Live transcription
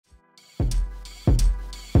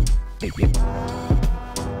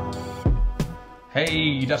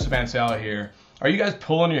Hey, Dustin Mansell here. Are you guys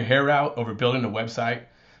pulling your hair out over building a website?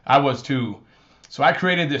 I was too. So I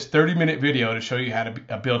created this 30-minute video to show you how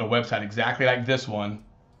to build a website exactly like this one.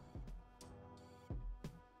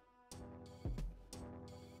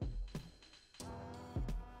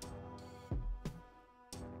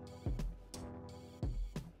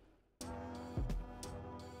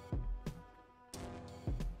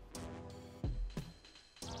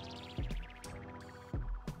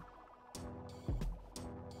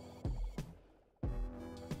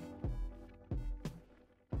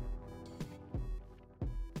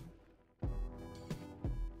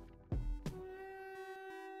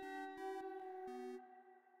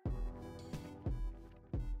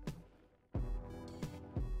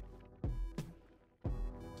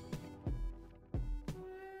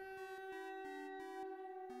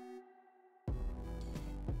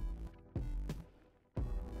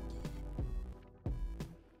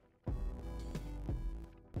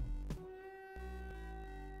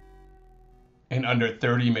 In under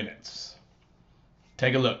 30 minutes.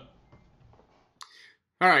 Take a look.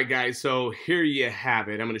 All right, guys, so here you have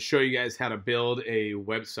it. I'm going to show you guys how to build a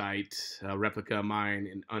website, a replica of mine,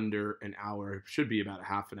 in under an hour. It should be about a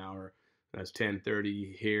half an hour. That's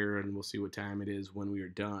 10:30 here, and we'll see what time it is when we are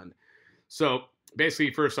done. So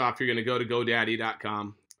basically, first off, you're going to go to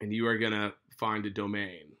GoDaddy.com, and you are going to find a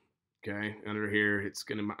domain. Okay, under here,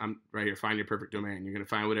 I'm right here, find your perfect domain. You're going to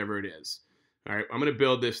find whatever it is. All right, I'm going to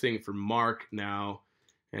build this thing for Mark now,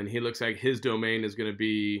 and he looks like his domain is going to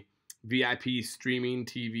be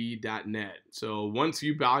vipstreamingtv.net. So once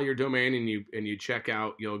you buy your domain and you check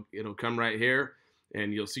out, it'll come right here,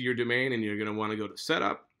 and you'll see your domain, and you're going to want to go to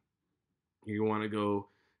setup. You want to go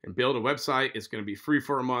and build a website. It's going to be free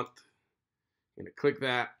for a month. You're going to click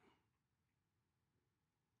that,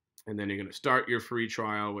 and then you're going to start your free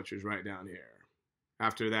trial, which is right down here.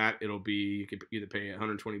 After that, it'll be, you can either pay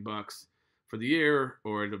 $120 for the year,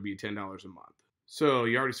 or it'll be $10 a month. So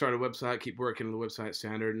you already started a website, keep working on the website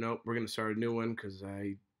standard. Nope, we're going to start a new one because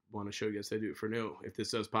I want to show you guys how to do it for new. If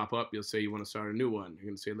this does pop up, you'll say you want to start a new one. You're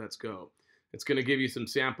going to say, let's go. It's going to give you some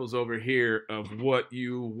samples over here of what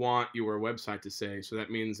you want your website to say. So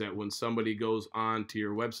that means that when somebody goes on to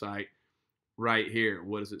your website, right here,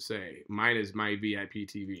 what does it say? Mine is my VIP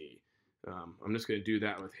TV. I'm just going to do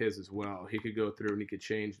that with his as well. He could go through and he could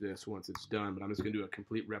change this once it's done, but I'm just going to do a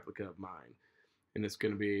complete replica of mine. And it's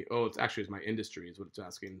going to be, it's my industry is what it's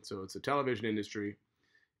asking. So it's a television industry.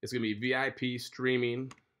 It's going to be VIP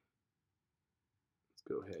streaming. Let's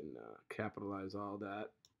go ahead and capitalize all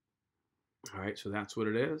that. All right, so that's what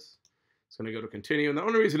it is. It's going to go to continue. And the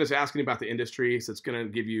only reason it's asking about the industry is it's going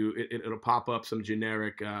to give you, it'll pop up some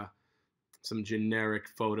generic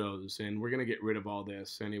photos, and we're going to get rid of all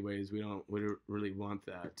this anyways. We don't really want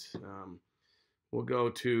that. We'll go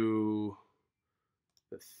to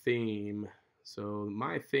the theme. So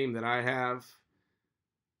my theme that I have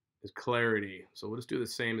is clarity. So we'll just do the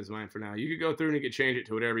same as mine for now. You could go through and you could change it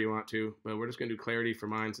to whatever you want to, but we're just going to do clarity for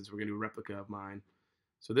mine since we're going to do a replica of mine.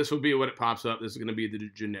 So this will be what it pops up. This is going to be the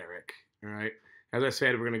generic. All right. As I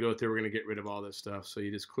said, we're going to go through, we're going to get rid of all this stuff. So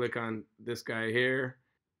you just click on this guy here.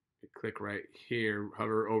 You click right here,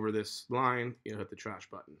 hover over this line, you'll hit the trash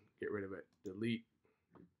button. Get rid of it. Delete.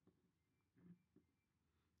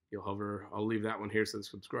 You'll hover, I'll leave that one here, so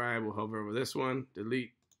subscribe. We'll hover over this one,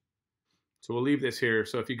 delete. So we'll leave this here.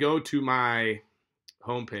 So if you go to my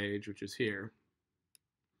homepage, which is here,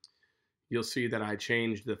 you'll see that I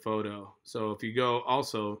changed the photo. So if you go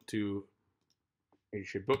also to, you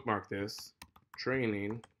should bookmark this,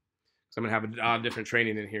 training. So I'm gonna have a different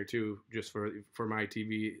training in here too, just for my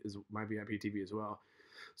TV, is my VIP TV as well.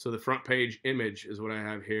 So the front page image is what I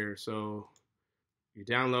have here. So you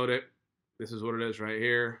download it. This is what it is right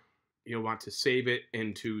here. You'll want to save it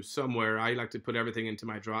into somewhere. I like to put everything into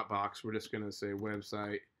my Dropbox. We're just gonna say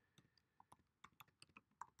website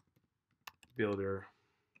builder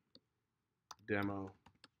demo.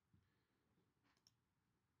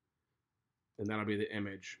 And that'll be the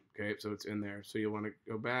image. Okay, so it's in there. So you want to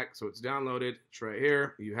go back. So it's downloaded. It's right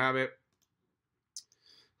here. You have it.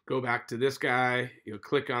 Go back to this guy. You'll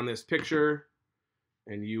click on this picture,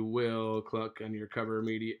 and you will click on your cover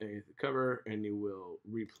cover, and you will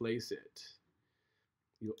replace it.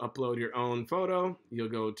 You'll upload your own photo. You'll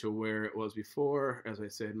go to where it was before. As I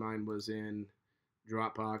said, mine was in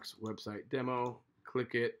Dropbox website demo.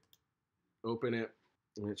 Click it, open it,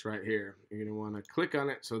 and it's right here. You're going to want to click on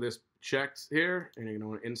it. So this checks here, and you're going to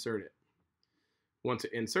want to insert it. Once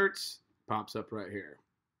it inserts, pops up right here.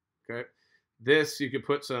 Okay. This, you could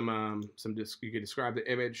put you could describe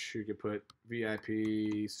the image. You could put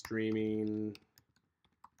VIP streaming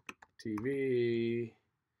TV,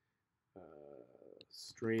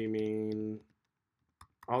 streaming.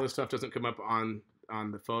 All this stuff doesn't come up on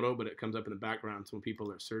the photo, but it comes up in the background. So when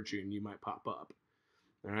people are searching, you might pop up.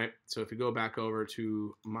 All right. So if you go back over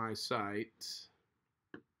to my site, it's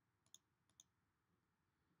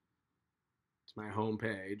my home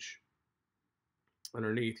page.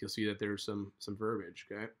 Underneath, you'll see that there's some verbiage.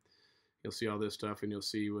 Okay. You'll see all this stuff, and you'll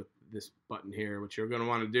see with this button here, what you're going to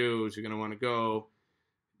want to do is you're going to want to go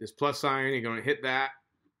this plus sign. You're going to hit that,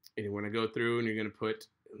 and you want to go through, and you're going to put.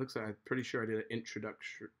 It looks like I'm pretty sure I did an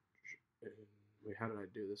introduction. Wait, how did I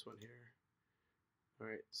do this one here? All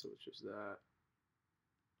right, so it's just that.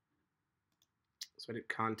 So I did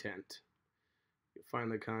content. You'll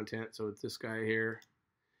find the content. So it's this guy here.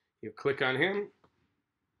 You click on him.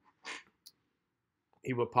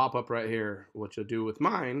 He will pop up right here. What you'll do with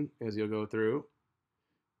mine is you'll go through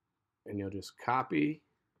and you'll just copy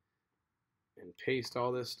and paste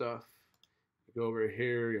all this stuff. You go over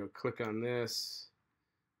here, you'll click on this.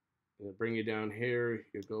 It'll bring you down here.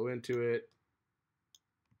 You'll go into it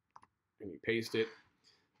and you paste it.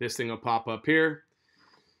 This thing will pop up here.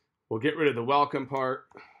 We'll get rid of the welcome part,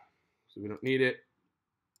 so we don't need it.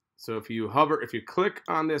 So if you click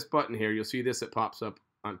on this button here, you'll see this that pops up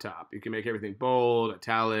on top. You can make everything bold,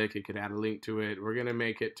 italic. You could add a link to it. We're going to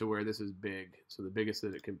make it to where this is big, so the biggest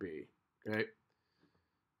that it can be. Okay.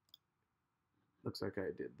 Looks like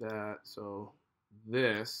I did that. So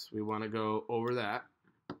this, we want to go over that.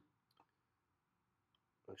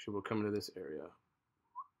 Actually, we'll come into this area.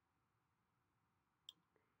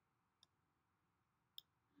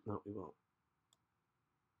 No, we won't.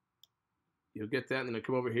 You'll get that, and then it'll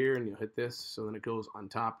come over here, and you'll hit this, so then it goes on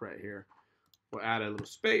top right here. We'll add a little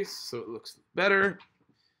space so it looks better.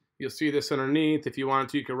 You'll see this underneath. If you want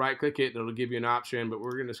to, you can right-click it, and it'll give you an option, but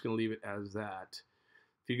we're just going to leave it as that.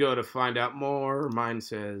 If you go to find out more, mine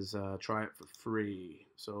says try it for free.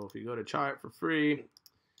 So if you go to try it for free,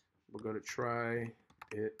 we'll go to try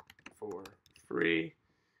it for free,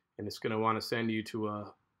 and it's going to want to send you to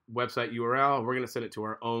a website URL. We're going to send it to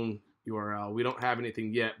our own URL. We don't have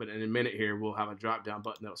anything yet, but in a minute here, we'll have a drop-down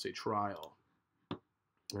button that'll say trial.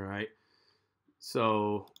 All right.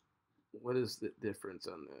 So what is the difference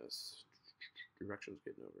on this? Directions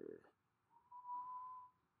getting over here.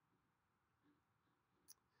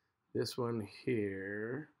 This one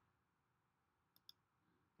here,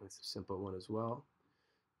 that's a simple one as well.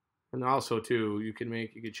 And also too, you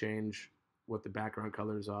could change what the background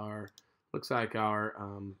colors are. Looks like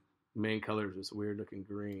our main color is this weird looking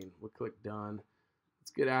green. We'll click done.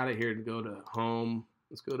 Let's get out of here and go to home.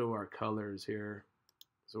 Let's go to our colors here.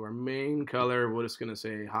 So our main color, we're just going to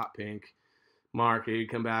say hot pink. Mark, you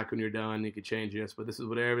come back when you're done. You can change this, but this is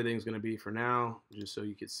what everything's going to be for now, just so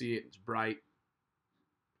you can see it. It's bright.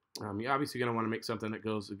 You're obviously going to want to make something that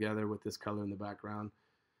goes together with this color in the background.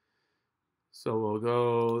 So we'll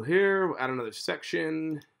go here, we'll add another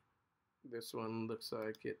section. This one looks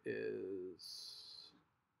like it is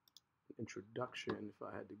introduction, if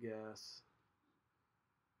I had to guess.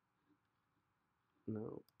 No,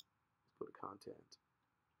 let's put content.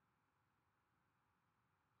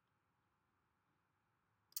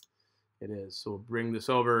 It is. So we'll bring this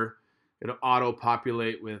over. It'll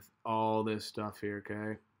auto-populate with all this stuff here,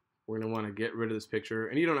 okay? We're going to want to get rid of this picture.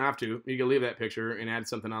 And you don't have to. You can leave that picture and add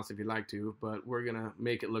something else if you'd like to. But we're going to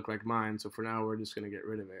make it look like mine. So for now, we're just going to get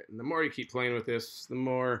rid of it. And the more you keep playing with this, the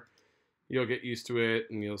more you'll get used to it.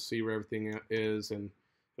 And you'll see where everything is. And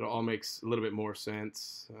it all makes a little bit more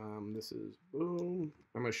sense. This is, boom.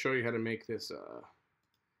 I'm going to show you how to make this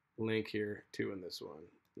link here, too, in this one.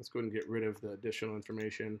 Let's go ahead and get rid of the additional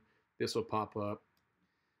information. This will pop up.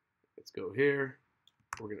 Let's go here.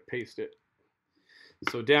 We're going to paste it.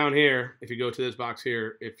 So down here, if you go to this box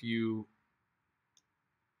here, if you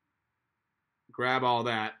grab all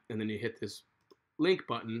that and then you hit this link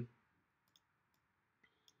button,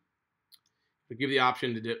 it'll give the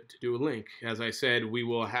option to do a link. As I said, we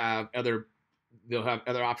will have they'll have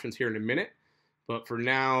other options here in a minute. But for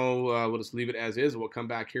now, we'll just leave it as is. We'll come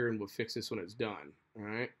back here and we'll fix this when it's done. All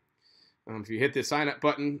right. If you hit the sign up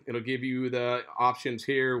button, it'll give you the options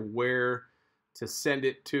here where to send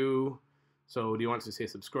it to. So do you want to say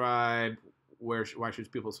subscribe? Why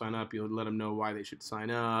should people sign up? You'll let them know why they should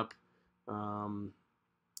sign up. Then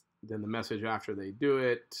the message after they do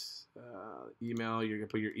it. Email, you're going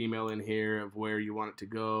to put your email in here of where you want it to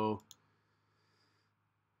go.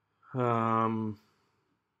 All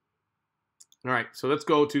right, so let's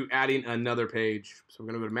go to adding another page. So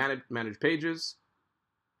we're going to go to manage pages.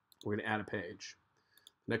 We're going to add a page.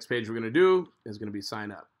 The next page we're going to do is going to be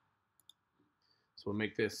sign up. So we'll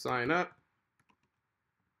make this sign up.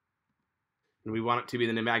 And we want it to be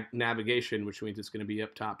the navigation, which means it's going to be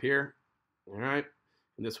up top here. All right.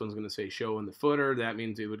 And this one's going to say show in the footer. That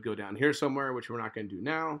means it would go down here somewhere, which we're not going to do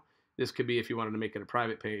now. This could be if you wanted to make it a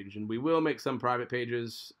private page. And we will make some private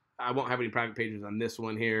pages. I won't have any private pages on this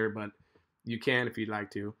one here, but you can if you'd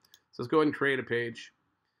like to. So let's go ahead and create a page.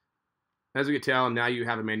 As you can tell, now you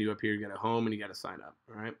have a menu up here. You got a home and you got a sign up.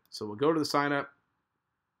 All right. So we'll go to the sign up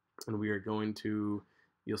and we are going to,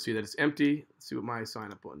 you'll see that it's empty. Let's see what my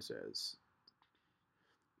sign up one says.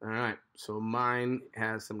 All right. So mine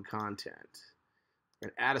has some content. I'm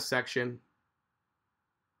going to add a section.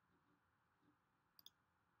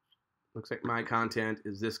 Looks like my content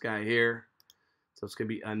is this guy here. So it's going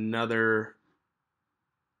to be another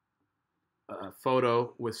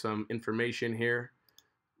photo with some information here.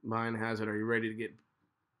 Mine has it. Are you ready to get?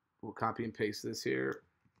 We'll copy and paste this here.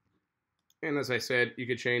 And as I said, you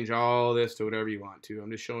could change all this to whatever you want to.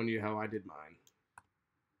 I'm just showing you how I did mine.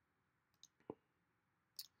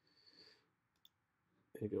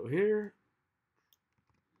 You go here.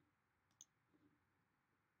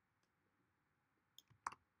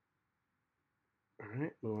 All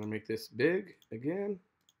right, we want to make this big again.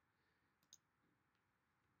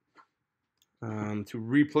 To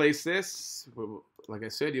replace this, like I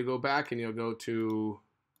said, you'll go back and you'll go to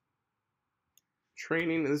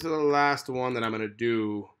training. This is the last one that I'm going to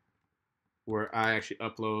do where I actually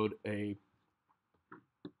upload a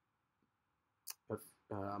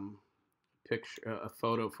picture, a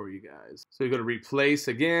photo for you guys. So you go to replace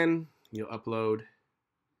again, you'll upload,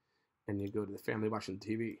 and you go to the family watching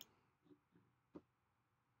TV.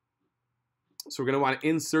 So we're going to want to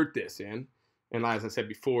insert this in. And as I said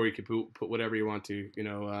before, you can put whatever you want to, you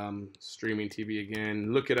know, streaming TV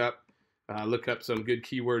again. Look it up. Look up some good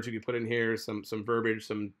keywords you can put in here, some verbiage,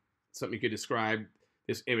 something you could describe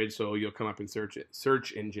this image so you'll come up in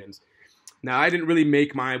search engines. Now, I didn't really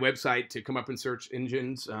make my website to come up in search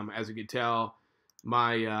engines. As you can tell,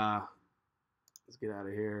 my, let's get out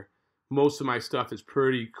of here. Most of my stuff is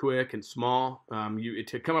pretty quick and small.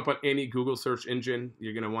 To come up on any Google search engine,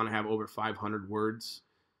 you're going to want to have over 500 words.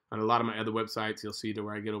 On a lot of my other websites, you'll see to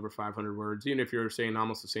where I get over 500 words, even if you're saying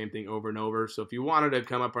almost the same thing over and over. So if you wanted to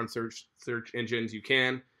come up on search engines, you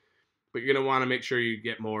can, but you're going to want to make sure you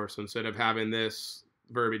get more. So instead of having this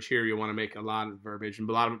verbiage here, you want to make a lot of verbiage, and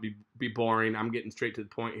a lot of it be boring. I'm getting straight to the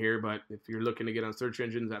point here, but if you're looking to get on search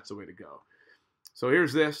engines, that's the way to go. So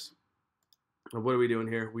here's this. What are we doing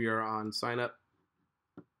here? We are on sign up.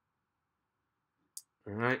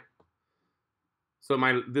 All right. So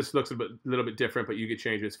this looks a little bit different, but you could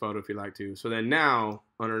change this photo if you like to. So then now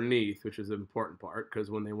underneath, which is the important part, because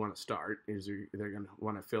when they want to start, is they're going to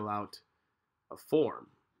want to fill out a form.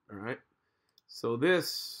 All right. So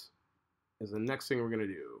this is the next thing we're going to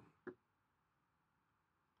do.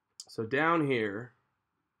 So down here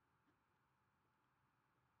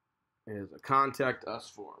is a contact us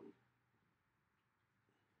form.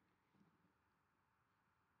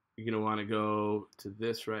 You're going to want to go to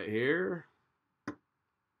this right here.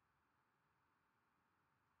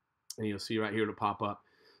 And you'll see right here to pop up.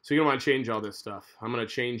 So you're going to want to change all this stuff. I'm going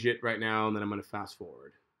to change it right now, and then I'm going to fast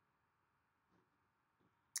forward.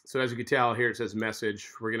 So as you can tell, here it says message.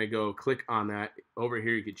 We're going to go click on that. Over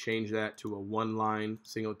here, you could change that to a one-line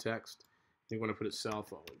single text. You want to put a cell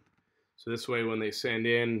phone. So this way, when they send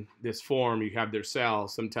in this form, you have their cell.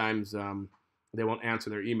 Sometimes they won't answer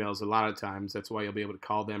their emails a lot of times. That's why you'll be able to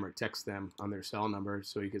call them or text them on their cell number.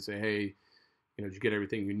 So you can say, hey, you know, did you get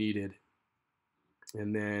everything you needed?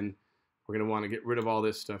 And then we're going to want to get rid of all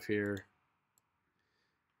this stuff here.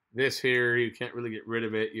 This here, you can't really get rid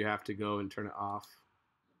of it. You have to go and turn it off.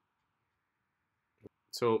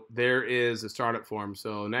 So there is a startup form.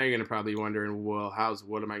 So now you're going to probably be wondering, well,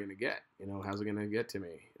 what am I going to get? You know, how's it going to get to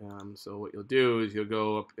me? So what you'll do is you'll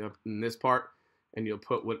go up in this part and you'll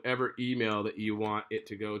put whatever email that you want it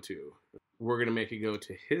to go to. We're going to make it go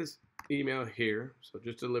to his email here. So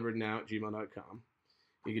just delivered now at gmail.com.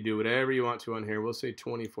 You can do whatever you want to on here. We'll say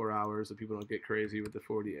 24 hours so people don't get crazy with the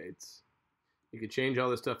 48s. You can change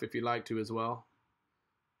all this stuff if you like to as well.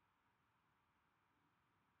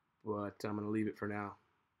 But I'm going to leave it for now.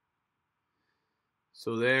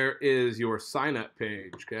 So there is your sign up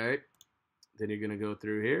page, okay? Then you're going to go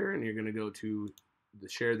through here and you're going to go to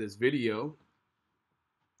share this video.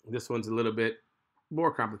 This one's a little bit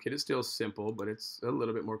more complicated. It's still simple, but it's a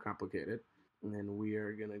little bit more complicated. And then we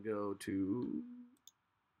are going to go to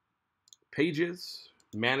pages,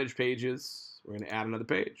 manage pages. We're going to add another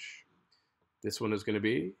page. This one is going to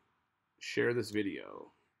be share this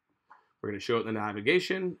video. We're going to show it in the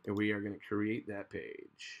navigation, and we are going to create that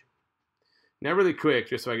page. Now, really quick,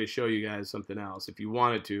 just so I can show you guys something else. If you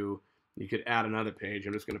wanted to, You could add another page.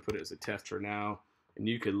 I'm just going to put it as a test for now. And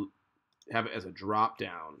you could have it as a drop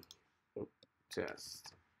down.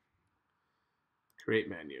 Test. Create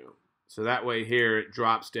menu. So that way here it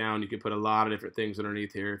drops down. You can put a lot of different things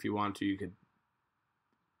underneath here. If you want to, you could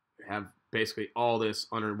have basically all this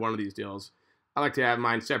under one of these deals. I like to have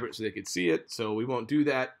mine separate so they could see it. So we won't do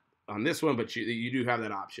that on this one, but you do have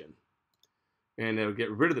that option. And it'll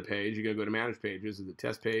get rid of the page. You're going to go to Manage Pages, the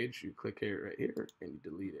test page. You click here, right here, and you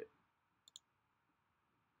delete it.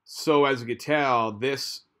 So as you can tell,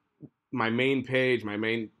 my main page, my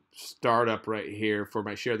main startup right here for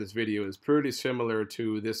my share this video is pretty similar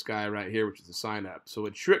to this guy right here, which is the sign up. So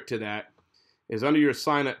a trick to that is under your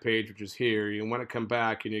sign up page, which is here, you want to come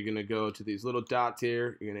back and you're going to go to these little dots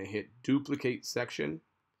here. You're going to hit duplicate section.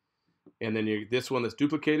 And then this one that's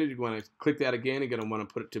duplicated, you want to click that again. You're going to want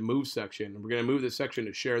to put it to move section. And we're going to move this section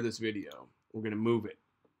to share this video. We're going to move it.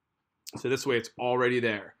 So this way it's already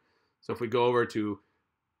there. So if we go over to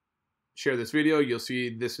share this video, you'll see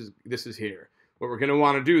this is here. What we're going to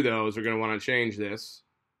want to do though is we're going to want to change this.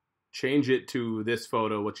 Change it to this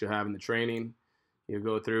photo, what you have in the training. You'll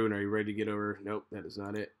go through and are you ready to get over? Nope, that is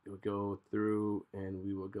not it. You'll go through and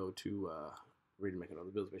we will go to ready to make another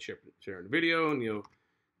build by sharing the video, and you'll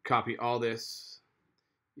copy all this.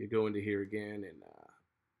 You go into here again and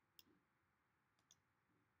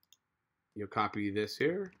you'll copy this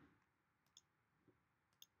here.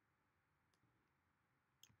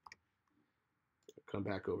 Come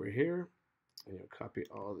back over here and you'll copy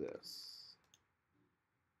all this.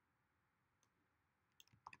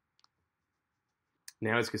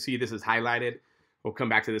 Now as you can see, this is highlighted. We'll come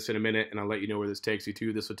back to this in a minute and I'll let you know where this takes you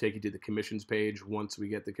to. This will take you to the commissions page once we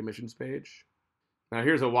get the commissions page. Now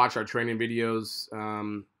here's a watch our training videos.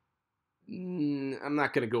 I'm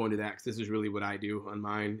not going to go into that because this is really what I do on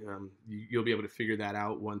mine. You'll be able to figure that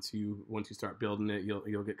out once you start building it.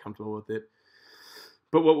 You'll get comfortable with it.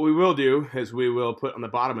 But what we will do is we will put on the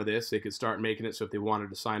bottom of this, they could start making it so if they wanted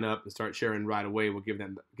to sign up and start sharing right away, we'll give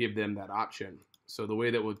them that option. So the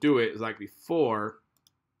way that we'll do it is like before,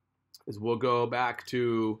 is we'll go back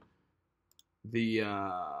to the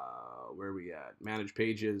where are we at? Manage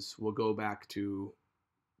pages. We'll go back to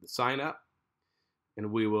the sign up,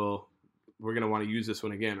 and we're going to want to use this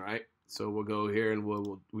one again, right? So we'll go here and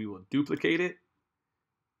we will duplicate it,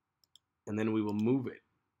 and then we will move it.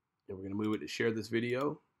 And we're going to move it to share this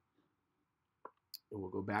video. And we'll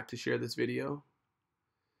go back to share this video.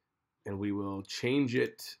 And we will change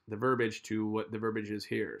it, the verbiage, to what the verbiage is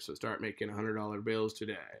here. So start making $100 bills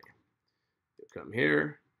today. You'll come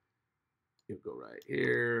here. You'll go right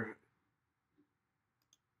here.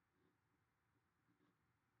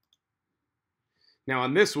 Now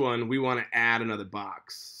on this one, we want to add another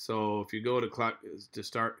box. So if you go to click to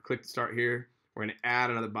start here, we're going to add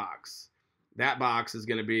another box. That box is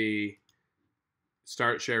going to be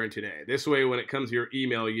start sharing today. This way, when it comes to your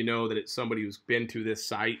email, you know that it's somebody who's been to this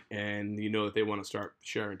site and you know that they want to start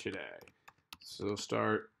sharing today. So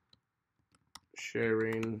start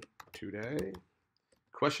sharing today,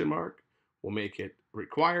 question mark. We'll make it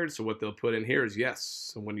required. So what they'll put in here is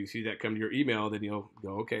yes. So when you see that come to your email, then you'll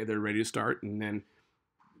go, okay, they're ready to start. And then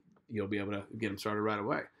you'll be able to get them started right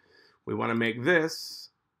away. We want to make this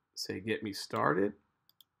say, get me started.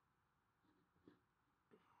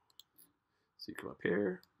 So you come up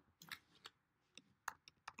here,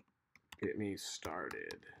 get me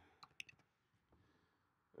started.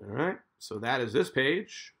 All right, so that is this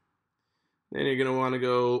page. Then you're gonna wanna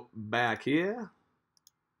go back here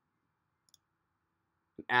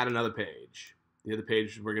and add another page. The other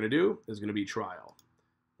page we're gonna do is gonna be trial.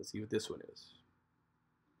 Let's see what this one is.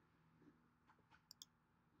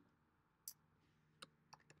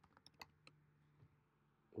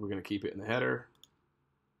 We're gonna keep it in the header.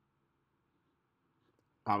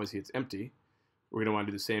 Obviously it's empty. We're going to want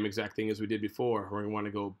to do the same exact thing as we did before. We're going to want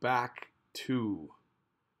to go back to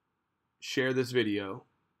share this video,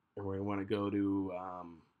 and we're going to want to go to,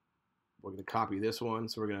 we're going to copy this one,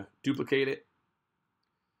 so we're going to duplicate it,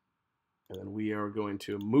 and then we are going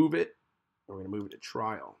to move it, and we're going to move it to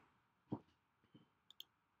trial.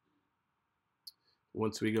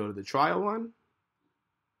 Once we go to the trial one,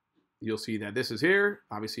 you'll see that this is here.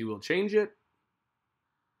 Obviously we'll change it.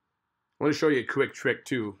 I want to show you a quick trick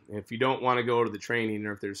too. If you don't want to go to the training,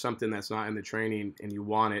 or if there's something that's not in the training and you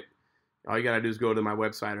want it, all you got to do is go to my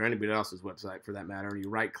website or anybody else's website for that matter, and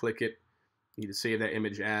you right click it. You need to save that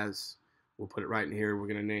image as. We'll put it right in here. We're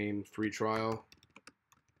going to name free trial.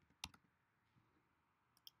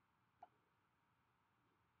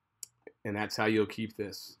 And that's how you'll keep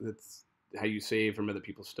this. That's how you save from other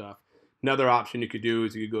people's stuff. Another option you could do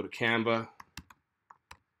is you could go to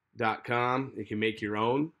canva.com. You can make your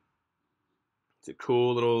own. It's a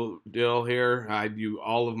cool little deal here. I do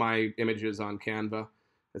all of my images on Canva.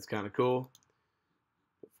 That's kind of cool.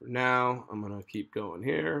 But for now, I'm going to keep going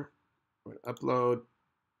here. I'm going to upload.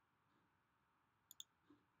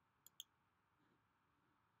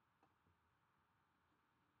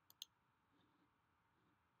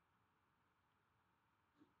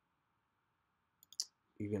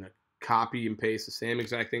 You're going to copy and paste the same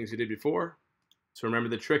exact things you did before. So remember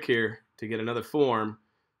the trick here to get another form.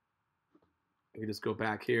 You just go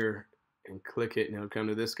back here and click it, and it'll come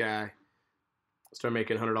to this guy. Start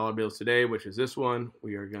making $100 bills today, which is this one.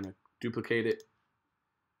 We are going to duplicate it.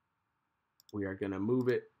 We are going to move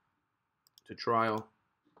it to trial.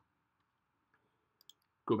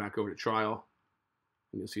 Go back over to trial,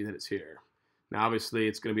 and you'll see that it's here. Now, obviously,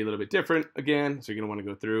 it's going to be a little bit different again, so you're going to want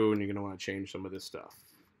to go through, and you're going to want to change some of this stuff.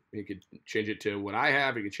 You could change it to what I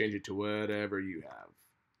have. You could change it to whatever you have.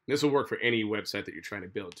 This will work for any website that you're trying to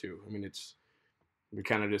build too. I mean, we're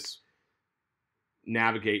kind of just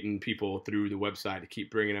navigating people through the website to keep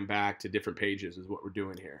bringing them back to different pages is what we're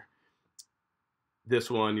doing here. This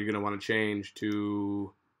one you're going to want to change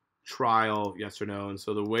to trial, yes or no. And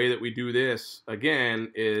so the way that we do this,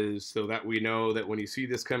 again, is so that we know that when you see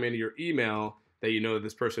this come into your email, that you know that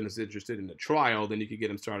this person is interested in the trial, then you can get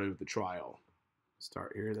them started with the trial.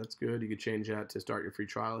 Start here, that's good. You can change that to start your free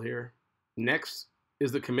trial here. Next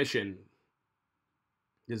is the commission.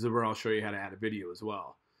 This is where I'll show you how to add a video as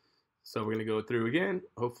well. So we're going to go through again.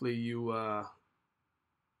 Hopefully you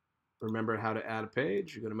remember how to add a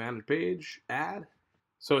page. You're going to manage page, add.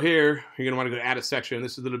 So here, you're going to want to go to add a section.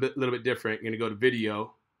 This is a little bit different. You're going to go to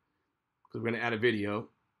video, because we're going to add a video.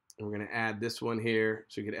 And we're going to add this one here,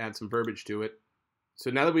 so you can add some verbiage to it. So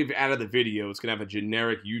now that we've added the video, it's going to have a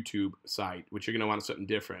generic YouTube site, which you're going to want something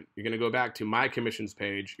different. You're going to go back to My Commissions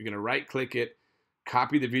page. You're going to right-click it,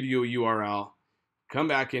 copy the video URL, come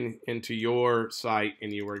back into your site,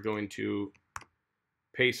 and you are going to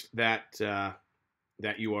paste that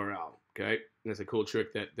that URL. Okay, and that's a cool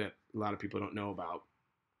trick that a lot of people don't know about.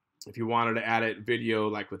 If you wanted to add a video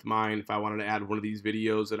like with mine, if I wanted to add one of these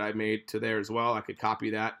videos that I made to there as well, I could copy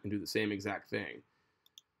that and do the same exact thing.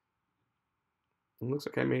 It looks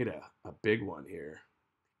like I made a big one here.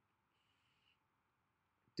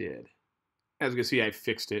 Did. As you can see, I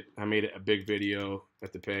fixed it. I made it a big video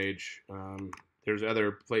at the page. There's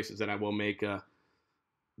other places that I will make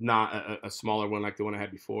not a smaller one like the one I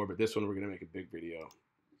had before, but this one we're going to make a big video.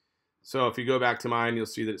 So if you go back to mine, you'll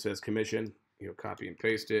see that it says commission. You'll copy and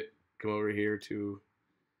paste it. Come over here to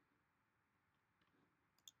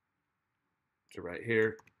right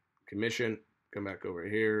here, commission. Come back over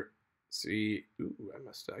here. See, ooh,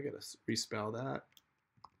 I gotta respell that.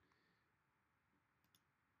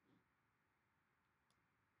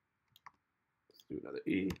 Let's do another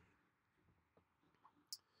E.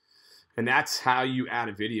 And that's how you add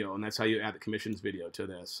a video, and that's how you add the commissions video to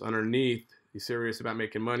this. Underneath, you're serious about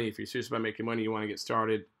making money. If you're serious about making money, you want to get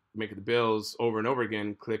started making the bills over and over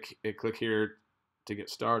again, click here to get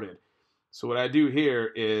started. So what I do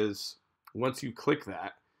here is, once you click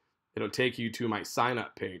that, it'll take you to my sign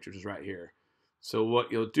up page, which is right here. So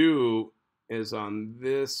what you'll do is on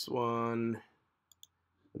this one,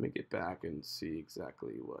 let me get back and see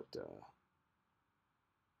exactly what,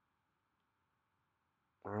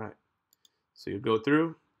 all right. So you'll go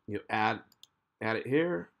through, you'll add it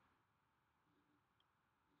here.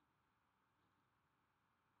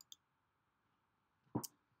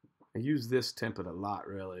 I use this template a lot,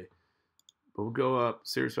 really. But we'll go up,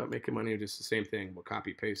 serious about making money, just the same thing. We'll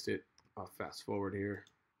copy paste it. I'll fast forward here.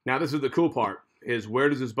 Now this is the cool part, is where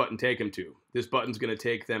does this button take them to? This button's going to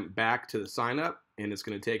take them back to the sign up, and it's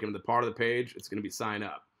going to take them to the part of the page. It's going to be sign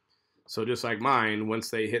up. So just like mine, once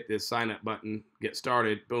they hit this sign up button, get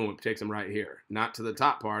started, boom, it takes them right here. Not to the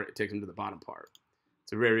top part, it takes them to the bottom part.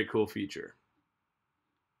 It's a very cool feature.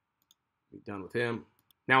 Be done with him.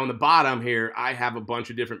 Now on the bottom here, I have a bunch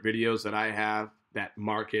of different videos that I have that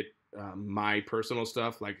market my personal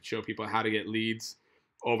stuff, like show people how to get leads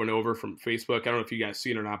over and over from Facebook. I don't know if you guys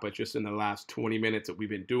see it or not, but just in the last 20 minutes that we've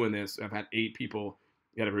been doing this, I've had 8 people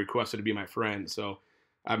that have requested to be my friend. So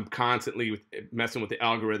I'm constantly messing with the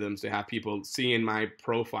algorithms to have people seeing my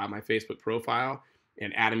profile, my Facebook profile,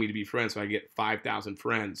 and adding me to be friends, so I get 5,000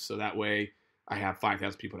 friends. So that way I have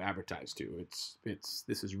 5,000 people to advertise to.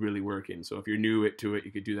 This is really working. So if you're new to it,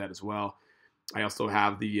 you could do that as well. I also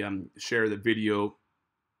have the share the video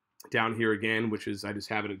down here again, which is I just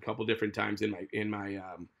have it a couple different times in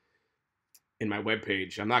my web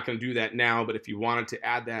page. I'm not going to do that now, but if you wanted to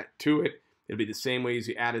add that to it, it'll be the same way as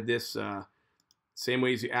you added this. Same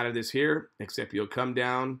way as you added this here, except you'll come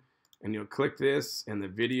down and you'll click this, and the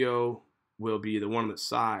video will be the one on the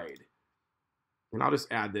side. And I'll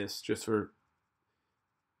just add this just to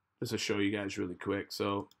show you guys really quick.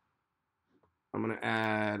 So I'm going to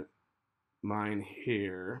add mine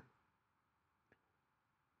here.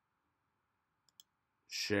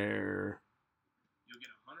 Share. You'll get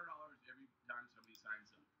 $100 every time somebody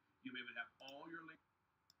signs up. You'll be able to have all your links.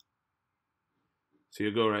 So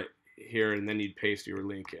you'll go right here and then you'd paste your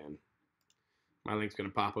link in. My link's going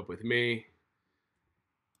to pop up with me.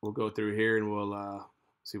 We'll go through here and we'll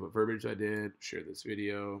see what verbiage I did. Share this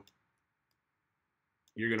video.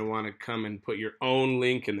 You're going to want to come and put your own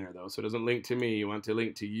link in there though. So it doesn't link to me. You want to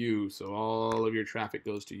link to you. So all of your traffic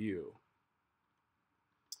goes to you.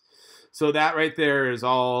 So that right there is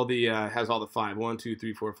all the has all the 5. 1, 2,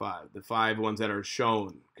 3, 4, 5. The 5 ones that are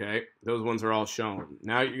shown. Okay, those ones are all shown.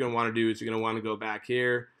 Now what you're going to want to do is you're going to want to go back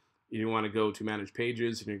here. You want to go to manage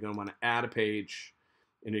pages, and you're going to want to add a page,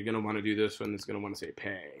 and you're going to want to do this one. That's going to want to say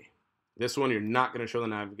pay. This one you're not going to show the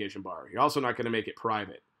navigation bar. You're also not going to make it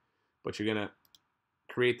private, but you're going to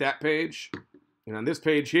create that page. And on this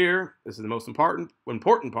page here, this is the most important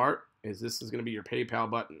part. Is this is going to be your PayPal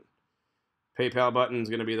button. PayPal button is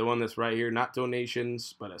going to be the one that's right here, not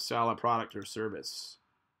donations, but a sell a product or service.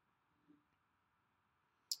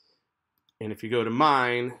 And if you go to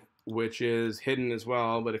mine, which is hidden as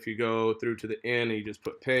well, but if you go through to the end and you just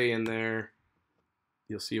put pay in there,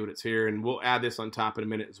 you'll see what it's here. And we'll add this on top in a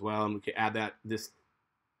minute as well. And we can add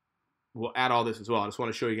we'll add all this as well. I just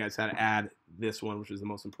want to show you guys how to add this one, which is the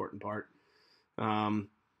most important part.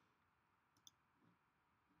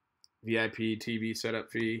 VIP TV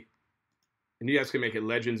setup fee. And you guys can make it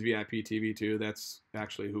Legends VIP TV too. That's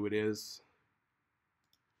actually who it is.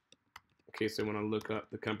 In case they want to look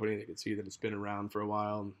up the company, they can see that it's been around for a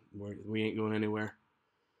while. We ain't going anywhere.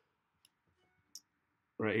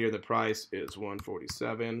 Right here, the price is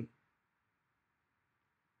 $147.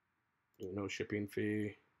 No shipping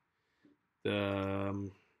fee.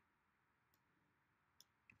 You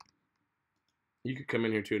could come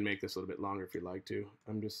in here too and make this a little bit longer if you'd like to.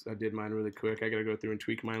 I did mine really quick. I gotta go through and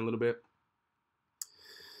tweak mine a little bit.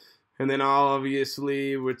 And then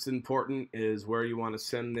obviously what's important is where you want to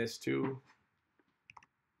send this to.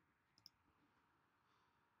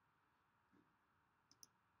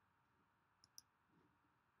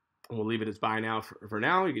 And we'll leave it as buy now for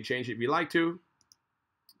now. You can change it if you like to.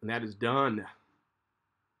 And that is done.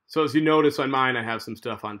 So as you notice on mine, I have some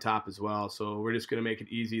stuff on top as well. So we're just going to make it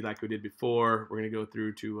easy like we did before. We're going to go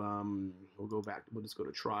through to, we'll just go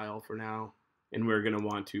to trial for now. And we're going to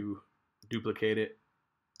want to duplicate it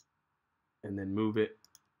and then move it.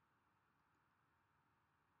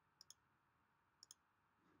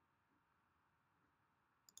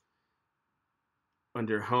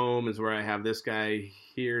 Under home is where I have this guy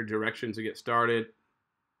here, directions to get started.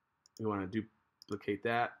 We want to duplicate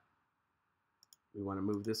that. We want to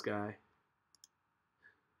move this guy.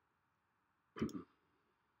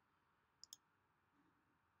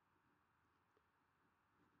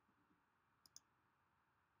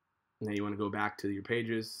 Now you want to go back to your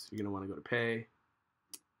pages. You're going to want to go to pay.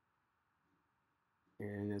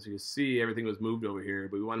 And as you can see, everything was moved over here,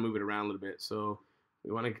 but we want to move it around a little bit. So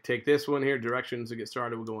we want to take this one here, directions to get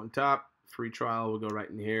started. We'll go on top. Free trial, we'll go right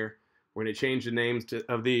in here. We're going to change the names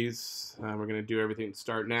of these. We're going to do everything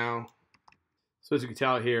start now. So as you can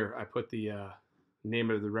tell here, I put the name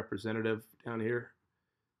of the representative down here.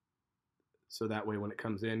 So that way when it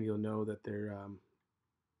comes in, you'll know that they're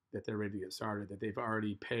ready to get started, that they've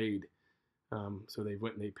already paid. So they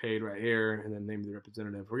went and they paid right here and then named the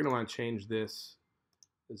representative. We're going to want to change this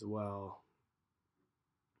as well.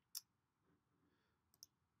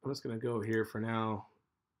 I'm just going to go here for now.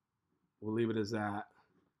 We'll leave it as that.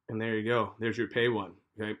 And there you go. There's your pay one.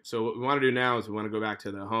 Okay. So what we want to do now is we want to go back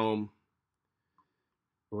to the home.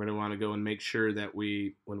 We're going to want to go and make sure that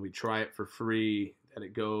when we try it for free, that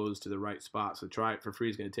it goes to the right spot. So try it for free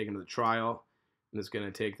is going to take them to the trial, and it's going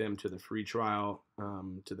to take them to the free trial,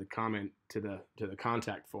 to the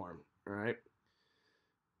contact form. All right.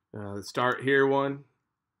 The start here one.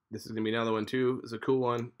 This is going to be another one too. It's a cool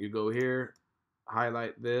one. You go here,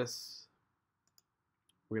 highlight this.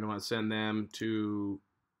 We're going to want to send them to,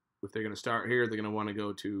 if they're going to start here, they're going to want to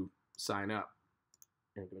go to sign up.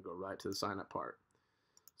 You're going to go right to the sign up part.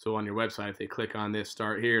 So on your website, if they click on this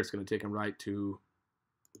start here, it's going to take them right to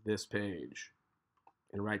this page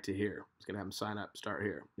and right to here. It's going to have them sign up, start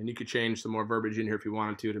here. And you could change some more verbiage in here if you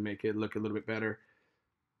wanted to make it look a little bit better.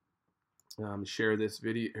 Share this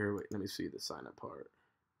video, or wait, let me see the sign up part.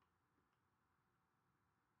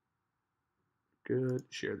 Good,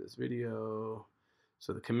 share this video.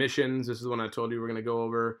 So the commissions, this is one I told you we're going to go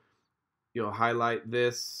over. You'll highlight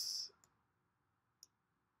this.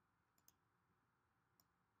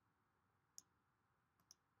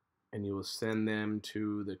 and you will send them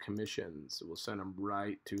to the commissions. We'll send them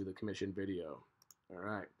right to the commission video. All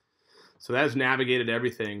right. So that's navigated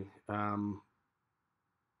everything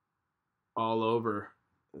all over.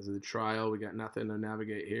 This is the trial. We got nothing to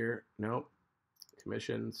navigate here. Nope.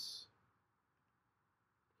 Commissions.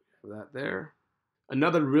 Have that there.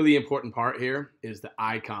 Another really important part here is the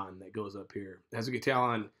icon that goes up here. As you can tell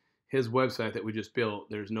on his website that we just built,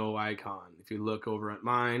 there's no icon. If you look over at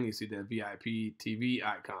mine, you see the VIP TV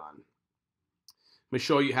icon. Let me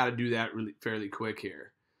show you how to do that really fairly quick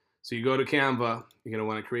here. So you go to Canva, you're going to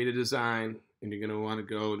want to create a design, and you're going to want to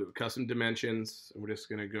go to custom dimensions. We're just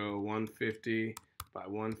going to go 150 by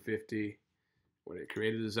 150. We're going to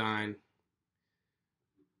create a design.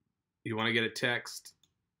 You want to get a text.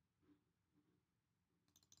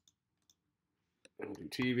 I'm going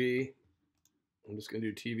to do TV. I'm just going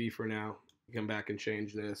to do TV for now. Come back and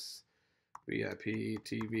change this. VIP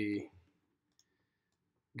TV.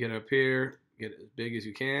 Get up here. Get it as big as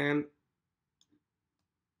you can.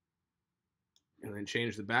 And then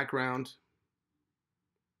change the background.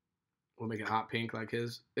 We'll make it hot pink like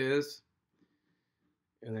his is.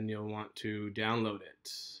 And then you'll want to download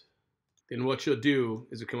it. Then what you'll do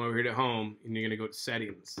is you'll come over here to home and you're going to go to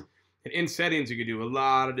settings. And in settings, you can do a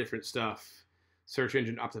lot of different stuff. Search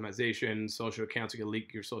engine optimization, social accounts, you can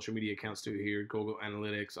link your social media accounts to here, Google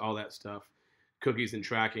Analytics, all that stuff, cookies and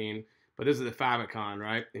tracking. But this is the favicon,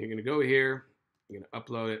 right? And you're going to go here, you're going to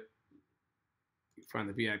upload it, you find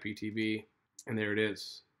the VIP TV, and there it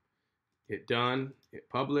is. Hit done, hit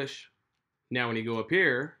publish. Now when you go up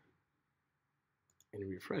here and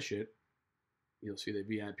refresh it, you'll see the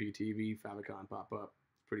VIP TV favicon pop up.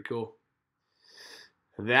 Pretty cool.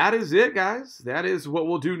 That is it, guys. That is what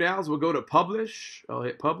we'll do now is we'll go to publish. I'll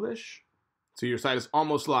hit publish. So your site is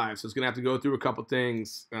almost live. So it's going to have to go through a couple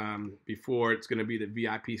things before it's going to be the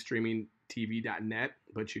VIP streaming TV.net.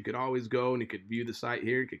 But you could always go and you could view the site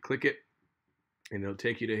here. You could click it and it'll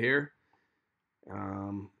take you to here.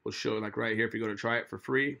 We'll show like right here. If you go to try it for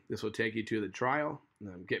free, this will take you to the trial.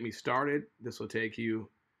 Get me started. This will take you,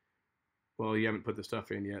 well, you haven't put the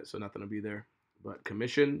stuff in yet, so nothing will be there. But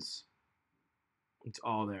commissions. It's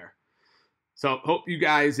all there. So hope you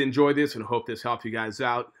guys enjoy this and hope this helped you guys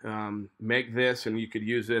out. Make this and you could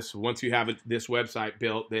use this. Once you have this website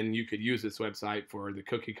built, then you could use this website for the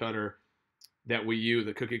cookie cutter that we use,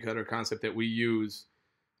 the cookie cutter concept that we use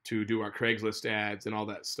to do our Craigslist ads and all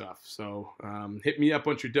that stuff. So hit me up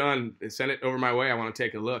once you're done. Send it over my way. I want to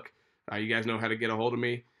take a look. You guys know how to get a hold of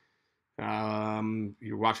me.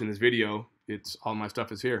 You're watching this video. It's all my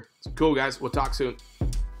stuff is here. So cool, guys. We'll talk soon.